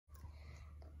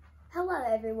Hello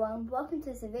everyone, welcome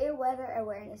to Severe Weather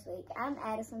Awareness Week. I'm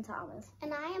Addison Thomas.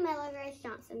 And I am Ella Grace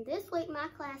Johnson. This week my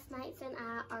classmates and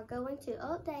I are going to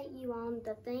update you on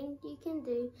the things you can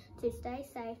do to stay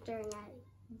safe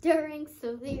during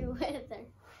severe weather.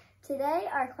 Today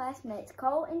our classmates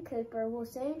Cole and Cooper will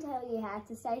soon tell you how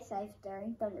to stay safe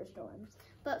during thunderstorms.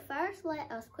 But first let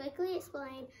us quickly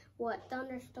explain what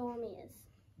thunderstorm is.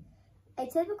 A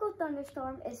typical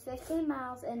thunderstorm is 15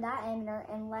 miles in diameter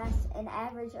and lasts an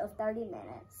average of 30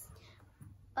 minutes.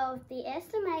 Of the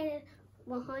estimated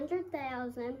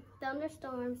 100,000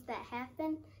 thunderstorms that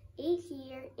happen each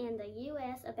year in the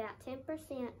U.S., about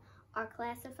 10% are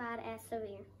classified as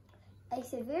severe. A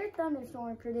severe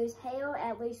thunderstorm produces hail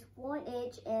at least 1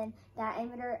 inch in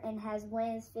diameter and has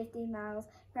winds 50 miles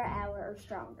per hour or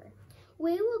stronger.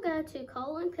 We will go to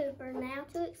Cole and Cooper now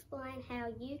to explain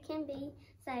how you can be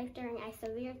safe during a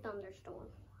severe thunderstorm.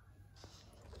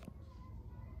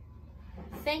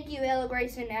 Thank you, Ella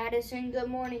Grace and Addison. Good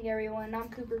morning, everyone. I'm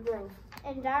Cooper Grove.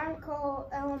 And I'm Cole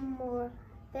Elmore.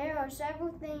 There are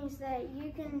several things that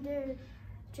you can do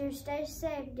to stay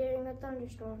safe during a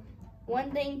thunderstorm.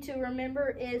 One thing to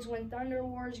remember is when thunder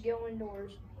wars, go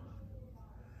indoors.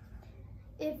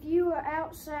 If you are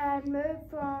outside, move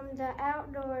from the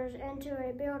outdoors into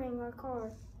a building or car.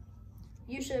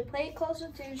 You should pay close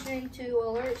attention to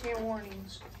alerts and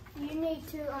warnings. You need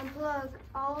to unplug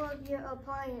all of your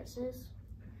appliances.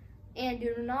 And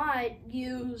do not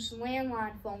use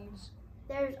landline phones.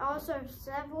 There's also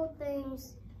several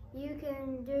things you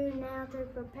can do now to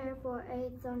prepare for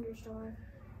a thunderstorm.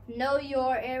 Know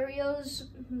your area's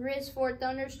risk for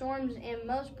thunderstorms. In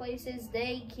most places,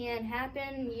 they can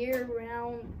happen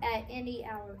year-round at any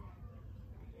hour.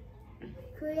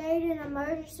 Create an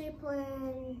emergency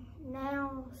plan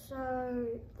now so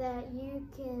that you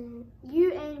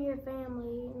and your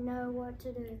family know what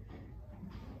to do.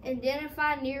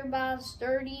 Identify nearby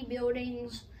sturdy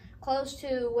buildings close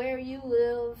to where you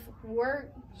live,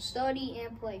 work, study,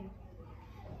 and play.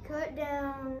 Cut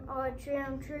down or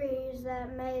trim trees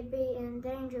that may be in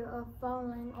danger of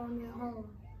falling on your home.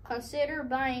 Consider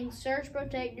buying surge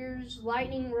protectors,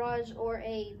 lightning rods, or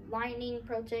a lightning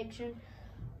protection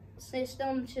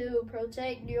system to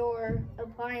protect your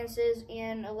appliances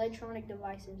and electronic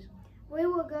devices. We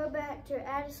will go back to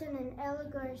Addison and Ella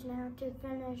Grace now to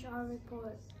finish our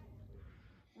report.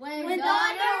 When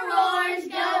thunder roars,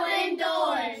 go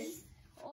indoors.